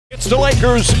It's the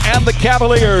Lakers and the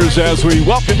Cavaliers as we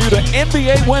welcome you to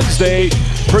NBA Wednesday,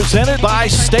 presented by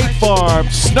State Farm.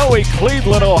 Snowy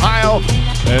Cleveland, Ohio,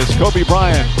 as Kobe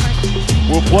Bryant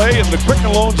will play in the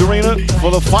Quicken Loans Arena for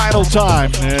the final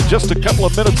time. And just a couple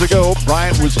of minutes ago,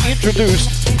 Bryant was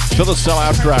introduced to the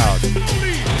sellout crowd.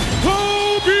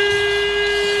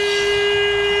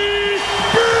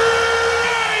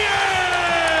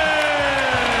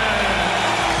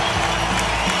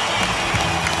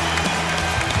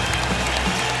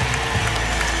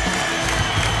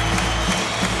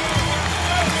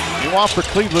 Off for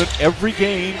Cleveland every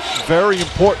game, very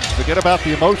important. Forget about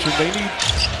the emotion. They need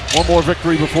one more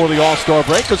victory before the All-Star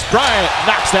break as Bryant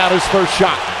knocks down his first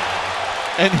shot.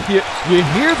 And you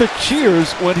hear the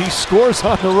cheers when he scores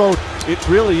on the road. It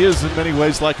really is in many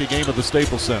ways like a game at the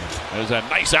Staples Center. There's a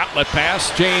nice outlet pass.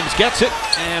 James gets it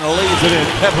and lays it in.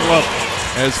 Kevin Love,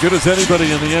 as good as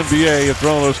anybody in the NBA at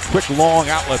throwing those quick, long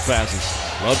outlet passes.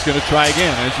 Love's going to try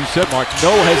again. As you said, Mark,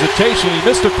 no hesitation. He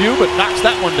missed a few, but knocks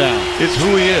that one down. It's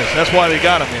who he is. That's why they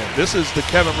got him in. This is the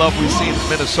Kevin Love we've seen in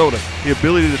Minnesota. The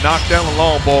ability to knock down the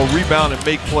long ball, rebound, and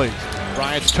make plays.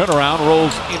 Bryant's turnaround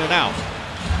rolls in and out.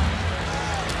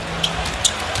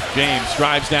 James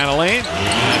drives down a lane.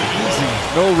 Easy.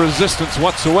 No resistance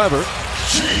whatsoever.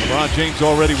 LeBron James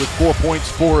already with 4 points,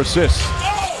 4 assists.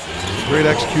 Great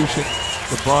execution.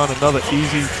 LeBron, another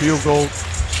easy field goal.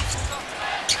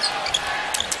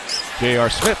 J.R.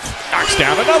 Smith knocks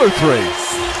down another three.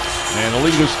 And the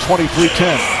lead is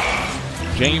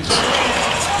 23-10. James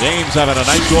having a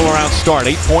nice all-around start.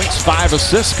 8 points, 5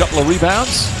 assists, couple of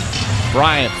rebounds.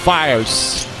 Bryant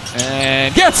fires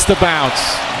and gets the bounce.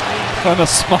 And a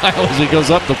smile as he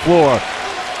goes up the floor.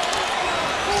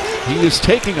 He is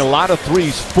taking a lot of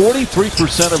threes.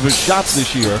 43% of his shots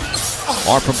this year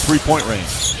are from three-point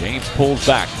range. James pulls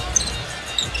back.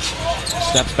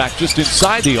 Steps back just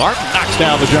inside the arc, knocks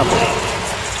down the jumper.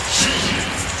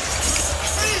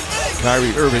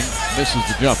 Kyrie Irving misses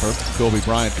the jumper. Kobe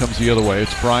Bryant comes the other way.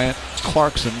 It's Bryant,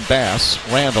 Clarkson, Bass,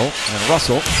 Randall, and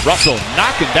Russell. Russell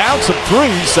knocking down some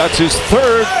threes. That's his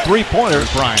third three-pointer.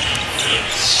 Bryant.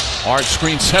 Hard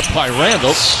screen set by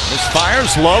Randall.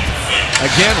 Misfires. Love.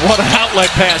 Again, one outlet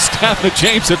pass down to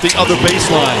James at the other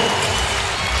baseline.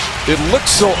 It looks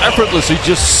so effortless. He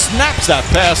just snaps that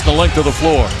pass the length of the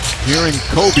floor. Hearing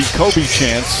Kobe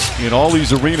chants in all these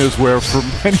arenas where for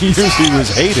many years he was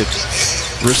hated.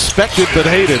 Respected but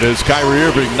hated as Kyrie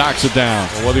Irving knocks it down.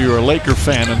 Whether you're a Laker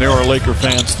fan, and there are Laker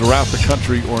fans throughout the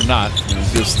country or not,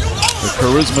 just the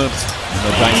charisma and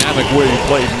the dynamic way he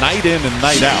played night in and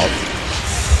night out.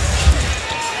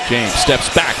 James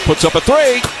steps back, puts up a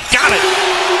three. Got it!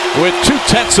 With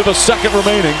 0.2 of a second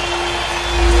remaining.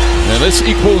 And this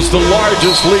equals the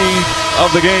largest lead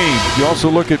of the game. You also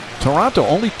look at Toronto,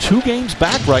 only 2 games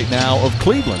back right now of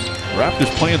Cleveland. Raptors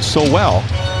playing so well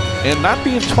and not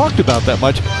being talked about that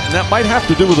much. And that might have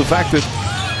to do with the fact that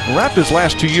the Raptors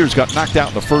last 2 years got knocked out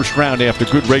in the first round after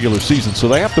good regular season. So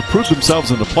they have to prove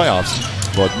themselves in the playoffs.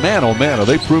 But man, oh man, are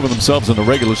they proving themselves in the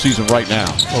regular season right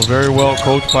now. Well, very well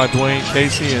coached by Dwayne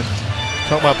Casey. And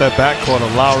talk about that backcourt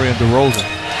of Lowry and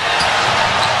DeRozan.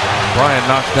 Bryant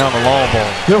knocks down the long ball.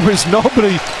 There was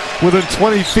nobody within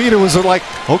 20 feet. It was like,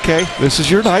 okay, this is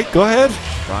your night. Go ahead.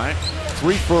 Bryant,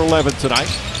 3 for 11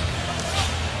 tonight.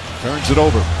 Turns it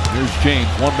over. Here's James.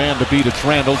 One man to beat. It's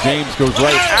Randall. James goes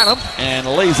right at him and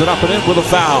lays it up and in with a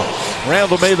foul.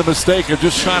 Randall made the mistake of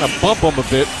just trying to bump him a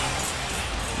bit.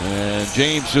 And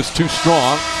James just too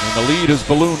strong. And the lead is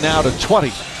ballooned now to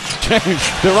 20. James,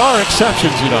 there are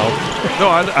exceptions, you know. No,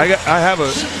 I have a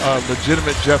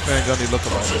legitimate Jeff Van Gundy look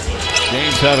about it.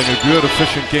 James having a good,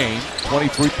 efficient game.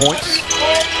 23 points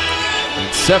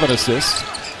and 7 assists.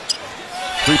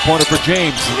 Three-pointer for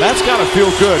James. And that's got to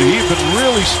feel good. He's been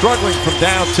really struggling from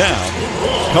downtown.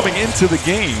 Coming into the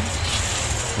game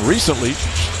recently,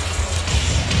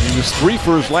 he was 3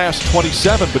 for his last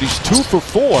 27, but he's 2 for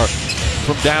 4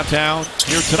 from downtown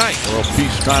here tonight. World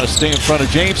Peace trying to stay in front of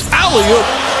James. Alley-oop.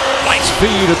 Nice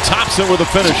feed to Thompson with a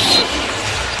finish.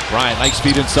 Bryant, nice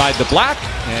feed inside the Black,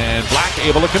 and Black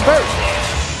able to convert.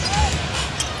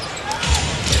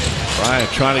 Bryant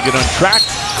trying to get on track.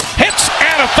 Hits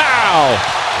and a foul.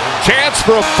 Chance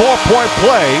for a 4-point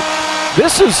play.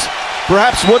 This is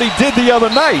perhaps what he did the other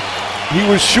night. He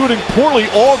was shooting poorly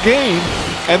all game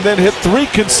and then hit 3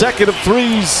 consecutive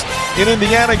threes in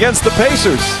Indiana against the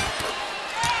Pacers.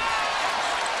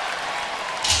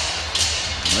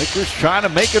 Lakers trying to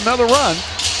make another run.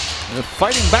 They're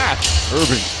fighting back.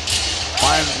 Irving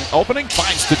opening,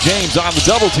 finds to James on the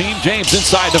double team. James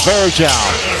inside to Varejao.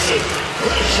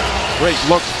 Great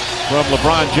look from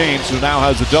LeBron James, who now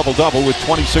has a double-double with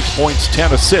 26 points,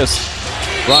 10 assists.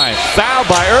 Bryant fouled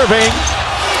by Irving,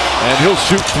 and he'll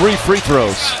shoot 3 free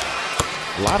throws.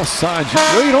 A lot of signs. You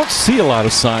really don't see a lot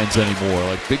of signs anymore,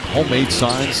 like big homemade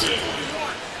signs.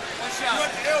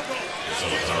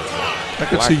 I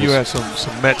could see you at some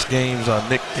Mets games or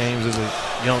Knicks games as a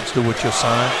youngster with your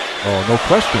sign. Oh, no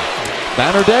question.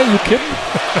 Banner day, you kidding?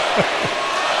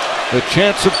 The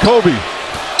chance of Kobe.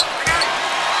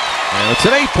 And it's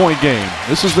an 8-point game.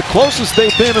 This is the closest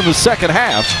they've been in the second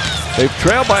half. They've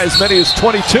trailed by as many as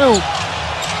 22. And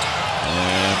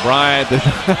Bryant did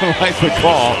not like the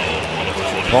call.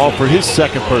 Call for his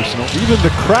second personal. Even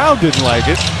the crowd didn't like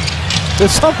it.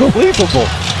 It's unbelievable.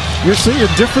 You're seeing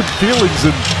different feelings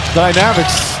and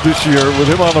dynamics this year with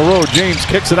him on the road. James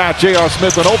kicks it out. J.R.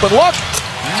 Smith, an open look.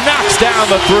 Knocks down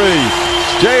the 3.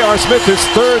 J.R. Smith, his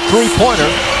 3rd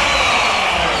three-pointer.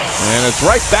 And it's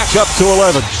right back up to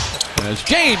 11. As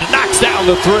James knocks down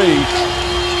the 3.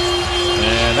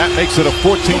 And that makes it a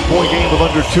 14-point game with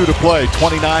under 2 to play.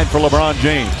 29 for LeBron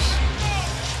James.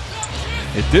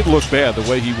 It did look bad the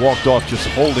way he walked off just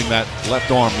holding that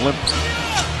left arm limp.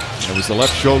 It was the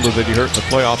left shoulder that he hurt in the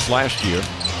playoffs last year.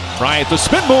 Bryant, the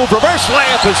spin move, reverse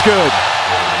layup is good.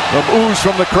 From ooze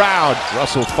from the crowd.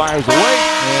 Russell fires away,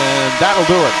 and that'll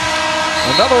do it.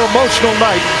 Another emotional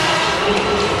night.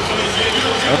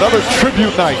 Another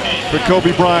tribute night for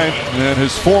Kobe Bryant and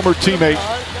his former teammate,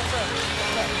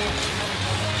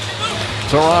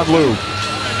 Tyronn Lue.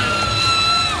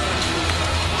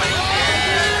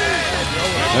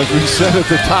 As we said at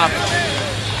the top,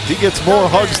 he gets more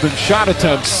hugs than shot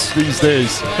attempts these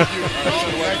days.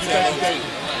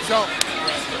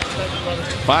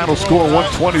 Final score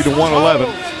 120 to 111.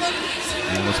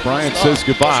 And as Bryant says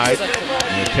goodbye,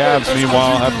 and the Cavs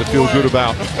meanwhile have to feel good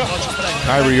about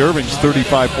Kyrie Irving's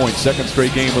 35 points, second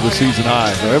straight game of the season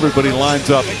high. So everybody lines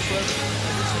up.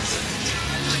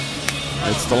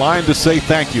 It's the line to say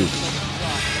thank you.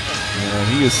 And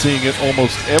he is seeing it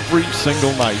almost every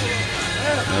single night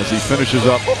as he finishes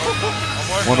up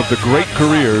one of the great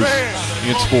careers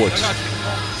in sports.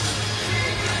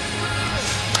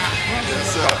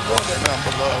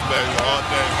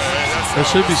 There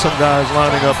should be some guys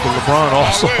lining up for LeBron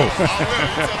also.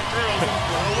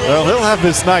 Well, he'll have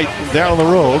this night down the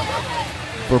road.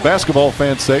 For basketball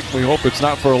fans' sake, we hope it's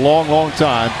not for a long, long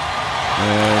time.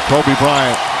 And Kobe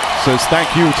Bryant says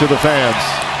thank you to the fans.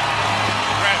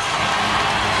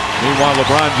 Meanwhile,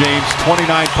 LeBron James,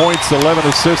 29 points, 11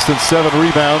 assists, and 7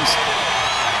 rebounds.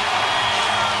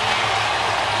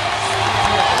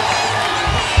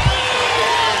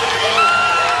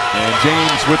 And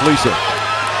James with Lisa.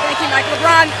 Thank you, Mike.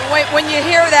 LeBron, when you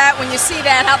hear that, when you see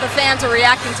that, how the fans are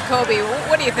reacting to Kobe,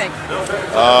 what do you think?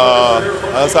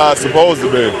 That's how it's supposed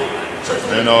to be.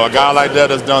 You know, a guy like that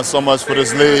has done so much for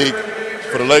this league,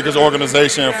 for the Lakers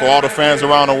organization, for all the fans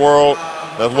around the world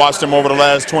that's watched him over the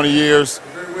last 20 years.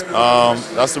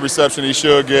 That's the reception he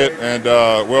should get, and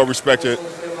well respected,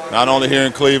 not only here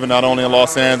in Cleveland, not only in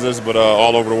Los Angeles, but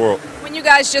all over the world. When you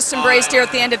guys just embraced here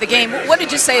at the end of the game, what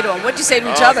did you say to him? What did you say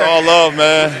to each other? It's all love,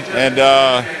 man, and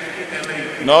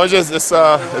you know, it's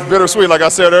bittersweet, like I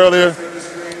said earlier.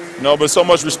 You know, but so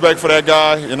much respect for that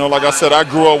guy. You know, like I said, I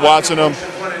grew up watching him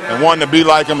and wanting to be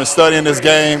like him and studying this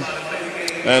game.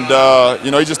 And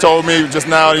you know, he just told me just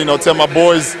now, you know, tell my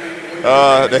boys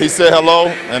that he said hello,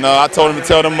 and I told him to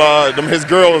tell them his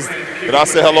girls that I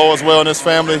said hello as well in his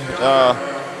family.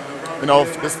 You know,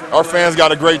 our fans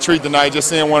got a great treat tonight, just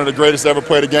seeing one of the greatest ever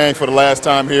play the game for the last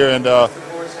time here, and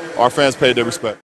our fans paid their respect.